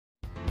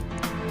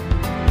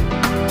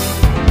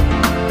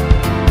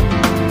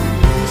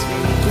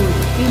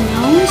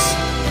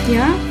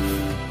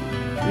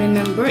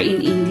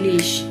in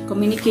English.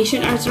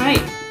 Communication arts,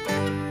 right?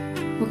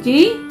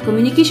 Okay,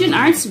 communication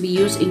arts, we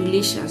use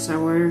English as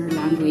our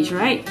language,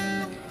 right?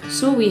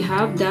 So we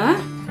have the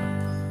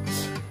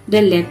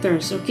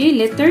letters. Okay,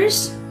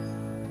 letters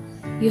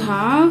you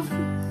have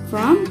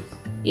from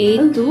A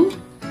to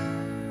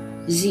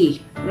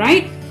Z,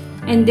 right?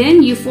 And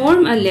then you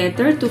form a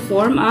letter to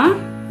form a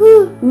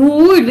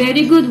word.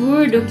 Very good,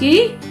 word.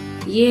 Okay,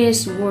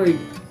 yes, word.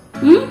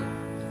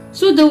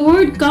 So the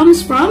word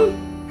comes from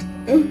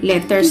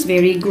letters.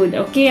 Very good.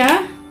 Okay,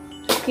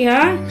 okay,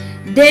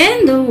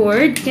 then the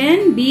word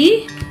can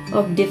be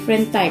of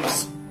different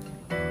types.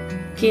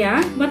 Okay,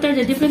 what are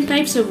the different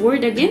types of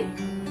word again?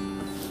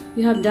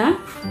 You have the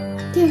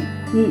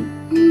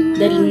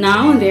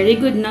noun. Very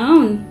good,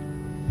 noun.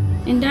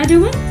 And the other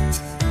one?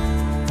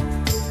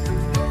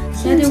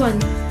 The other one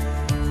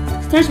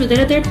starts with the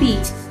letter P.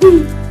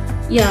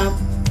 Yeah.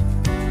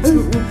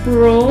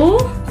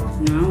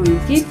 Pronoun.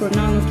 Okay,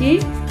 pronoun. Okay.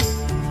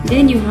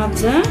 Then you have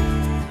the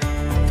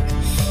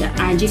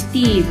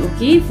adjective.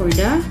 Okay, for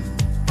the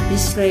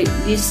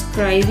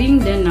describing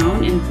the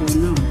noun and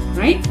pronoun.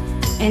 Right?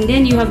 And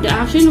then you have the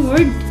action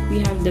word. We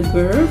have the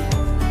verb.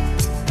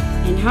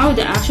 And how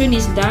the action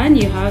is done,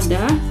 you have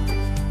the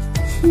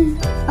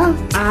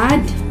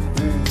add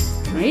verb.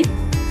 Right?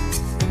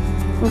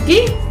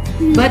 Okay?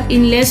 But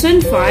in lesson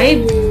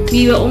 5,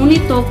 we will only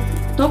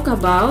talk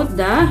about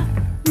the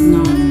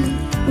noun.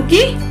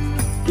 Okay?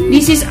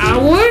 This is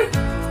our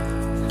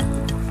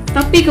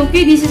topic.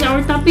 Okay? This is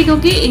our topic.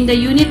 Okay? In the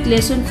unit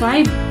lesson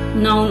 5,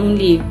 noun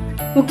only.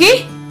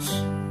 Okay?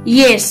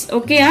 Yes.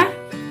 Okay,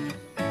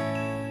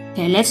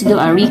 Okay, let's do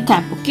a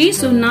recap. Okay?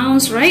 So,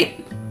 nouns, right?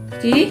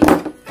 Okay?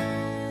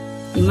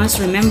 You must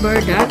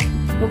remember that.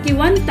 Okay,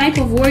 one type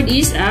of word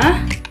is a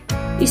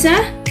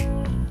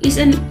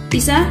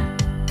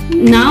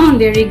noun.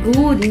 Very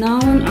good.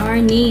 Noun are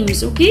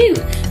names. Okay,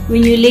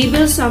 when you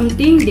label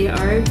something, they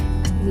are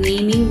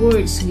naming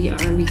words. We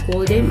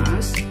call them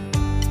as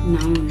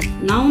nouns.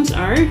 Nouns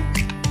are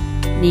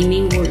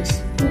naming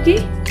words.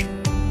 Okay,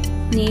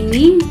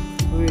 naming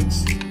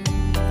words.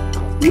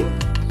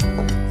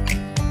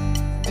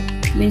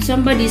 When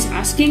somebody is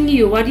asking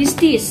you, what is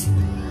this?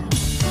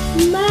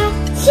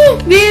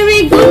 Marker.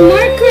 Very good,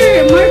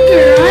 marker,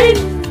 right?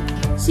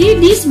 See,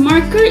 this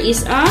marker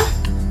is a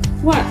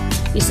what?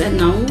 It's a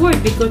noun word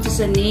because it's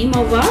a name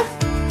of a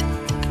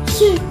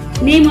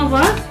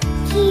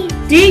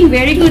thing.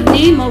 Very good,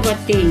 name of a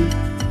thing,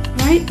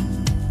 right?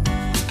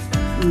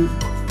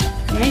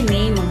 Right,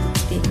 name of a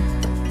thing.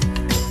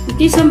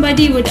 Okay,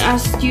 somebody would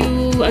ask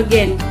you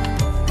again.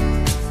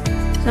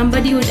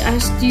 Somebody would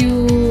ask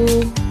you,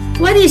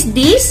 what is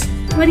this?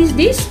 What is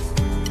this?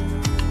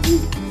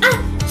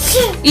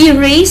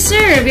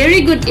 Eraser.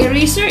 Very good.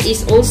 Eraser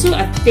is also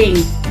a thing.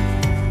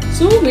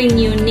 So when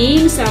you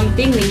name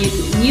something, when you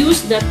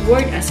use that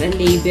word as a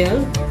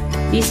label,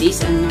 this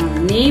is a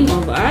noun. Name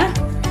of a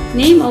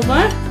thing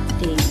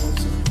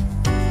also.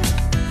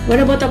 What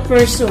about a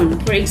person?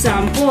 For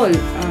example,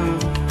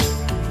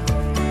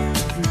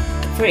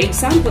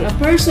 a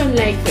person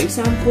like, for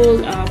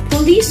example, a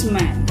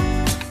policeman.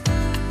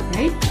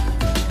 Right?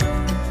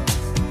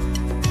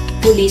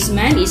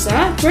 Policeman is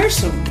a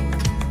person.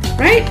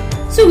 Right?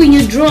 So when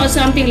you draw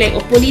something like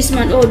a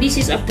policeman, oh, this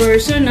is a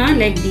person,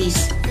 like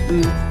this.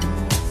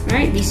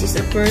 Right? This is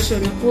a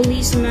person, a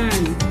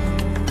policeman.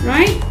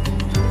 Right?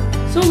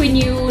 So when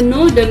you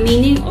know the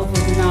meaning of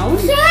a noun,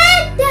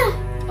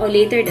 or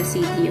later the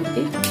CD,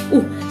 okay?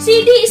 Oh,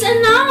 CD is a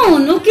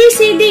noun. Okay,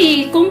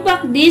 CD.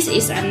 Compact disc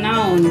is a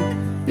noun.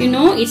 You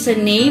know, it's a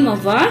name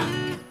of a...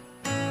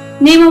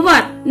 Name of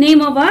what?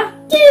 Name of a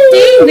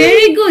thing.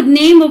 Very good.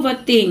 Name of a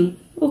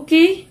thing.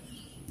 Okay?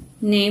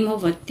 Name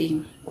of a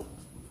thing.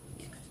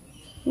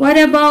 What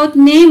about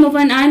name of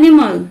an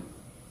animal?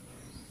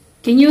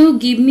 Can you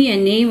give me a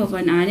name of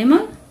an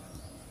animal?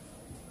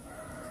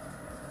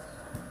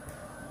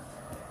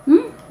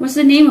 What's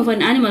the name of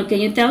an animal?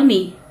 Can you tell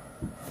me?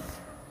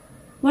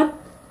 What?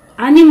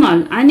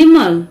 Animal.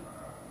 Animal.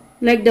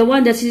 Like the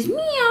one that says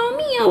meow,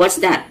 meow. What's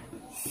that?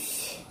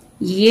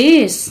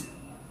 Yes.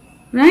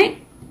 Right?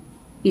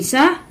 It's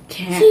a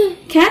cat.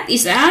 Cat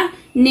is a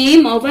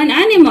name of an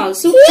animal.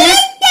 So cat.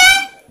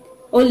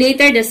 Or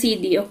later the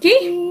CD.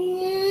 Okay?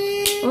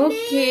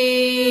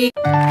 Okay.